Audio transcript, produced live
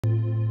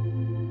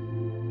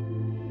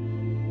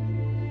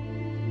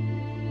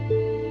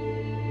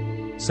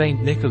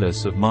Saint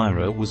Nicholas of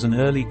Myra was an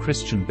early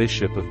Christian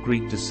bishop of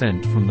Greek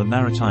descent from the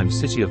maritime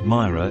city of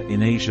Myra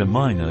in Asia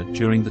Minor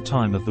during the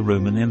time of the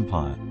Roman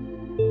Empire.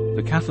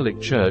 The Catholic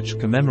Church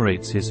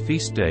commemorates his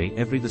feast day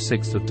every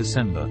 6th of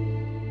December.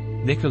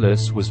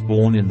 Nicholas was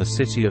born in the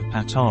city of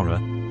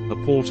Patara, a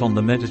port on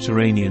the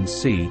Mediterranean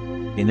Sea,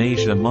 in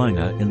Asia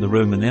Minor in the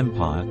Roman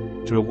Empire,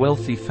 to a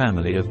wealthy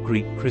family of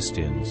Greek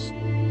Christians.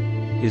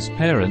 His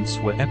parents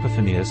were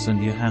Epiphanius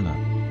and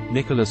Johanna.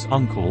 Nicholas'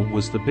 uncle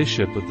was the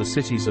bishop of the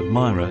cities of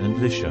Myra and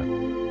Lycia.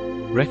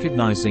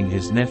 Recognizing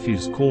his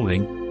nephew's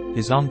calling,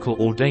 his uncle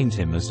ordained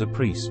him as a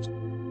priest.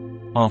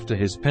 After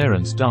his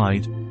parents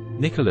died,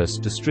 Nicholas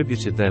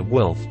distributed their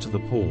wealth to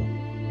the poor.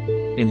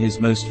 In his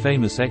most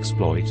famous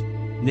exploit,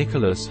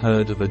 Nicholas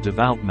heard of a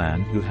devout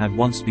man who had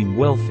once been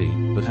wealthy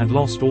but had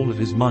lost all of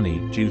his money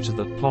due to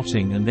the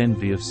plotting and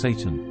envy of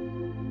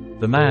Satan.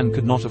 The man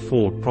could not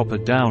afford proper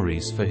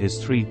dowries for his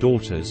 3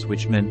 daughters,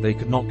 which meant they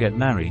could not get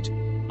married,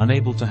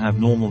 unable to have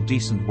normal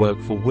decent work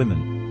for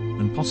women,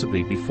 and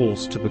possibly be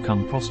forced to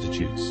become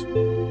prostitutes.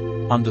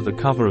 Under the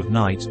cover of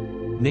night,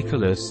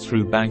 Nicholas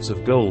threw bags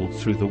of gold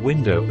through the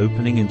window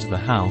opening into the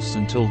house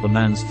until the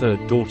man's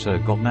 3rd daughter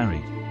got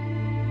married.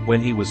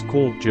 When he was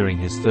caught during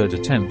his 3rd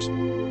attempt,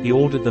 he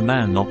ordered the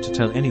man not to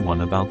tell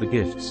anyone about the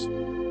gifts.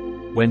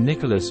 When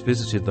Nicholas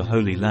visited the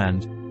Holy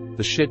Land,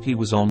 the ship he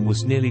was on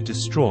was nearly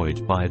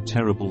destroyed by a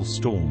terrible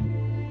storm.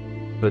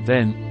 But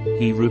then,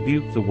 he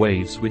rebuked the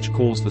waves which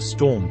caused the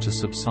storm to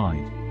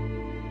subside.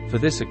 For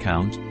this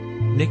account,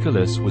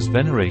 Nicholas was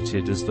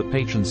venerated as the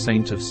patron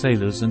saint of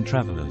sailors and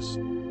travelers.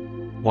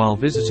 While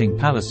visiting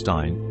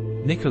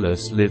Palestine,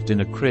 Nicholas lived in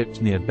a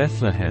crypt near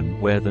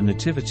Bethlehem where the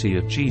Nativity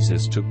of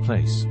Jesus took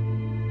place.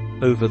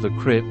 Over the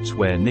crypt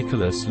where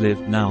Nicholas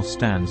lived now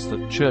stands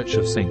the Church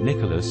of St.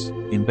 Nicholas,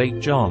 in Beit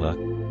Jala,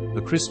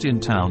 a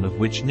Christian town of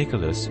which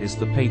Nicholas is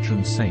the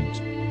patron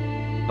saint.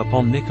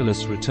 Upon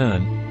Nicholas'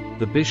 return,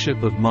 the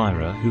Bishop of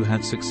Myra, who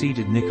had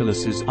succeeded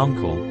Nicholas's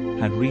uncle,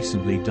 had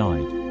recently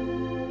died.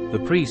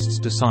 The priests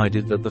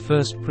decided that the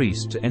first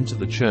priest to enter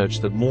the church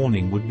that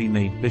morning would be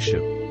made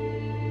bishop.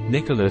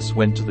 Nicholas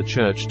went to the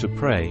church to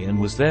pray and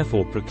was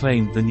therefore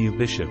proclaimed the new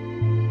bishop.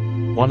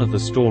 One of the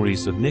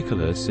stories of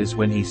Nicholas is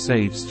when he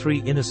saves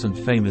 3 innocent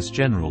famous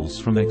generals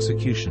from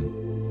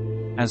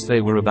execution. As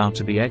they were about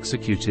to be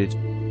executed,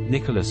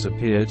 Nicholas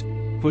appeared,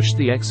 pushed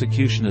the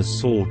executioner's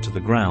sword to the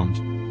ground,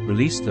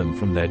 released them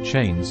from their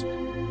chains,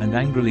 and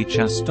angrily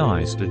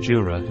chastised a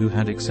juror who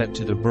had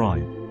accepted a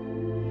bribe.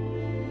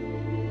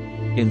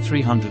 In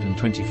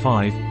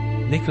 325,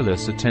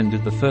 Nicholas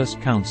attended the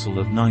First Council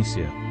of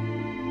Nicaea.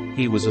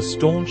 He was a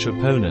staunch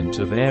opponent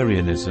of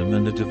Arianism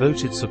and a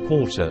devoted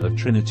supporter of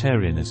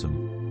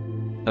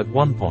Trinitarianism. At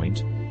one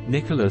point,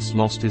 Nicholas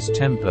lost his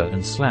temper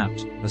and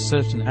slapped a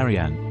certain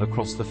Arian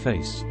across the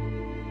face.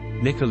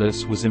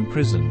 Nicholas was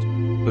imprisoned,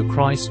 but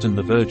Christ and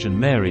the Virgin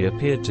Mary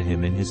appeared to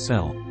him in his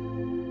cell.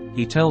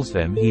 He tells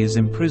them he is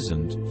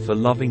imprisoned for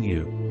loving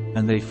you,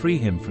 and they free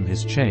him from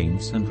his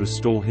chains and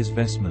restore his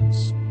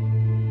vestments.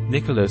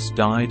 Nicholas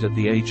died at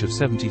the age of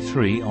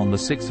 73 on the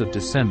 6th of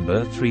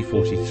December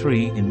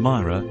 343 in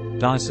Myra,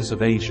 Diocese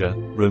of Asia,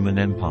 Roman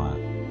Empire.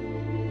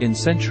 In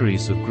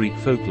centuries of Greek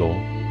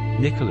folklore,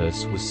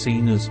 Nicholas was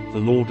seen as the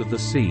Lord of the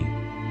Sea.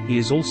 He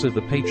is also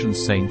the patron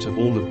saint of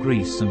all of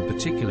Greece and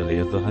particularly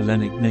of the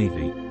Hellenic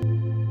Navy.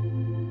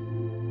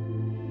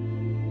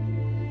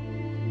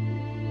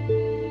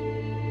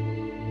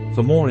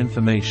 For more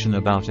information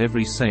about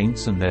every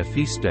saints and their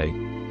feast day,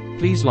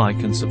 please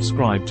like and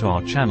subscribe to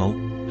our channel,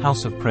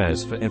 House of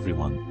Prayers for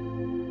Everyone.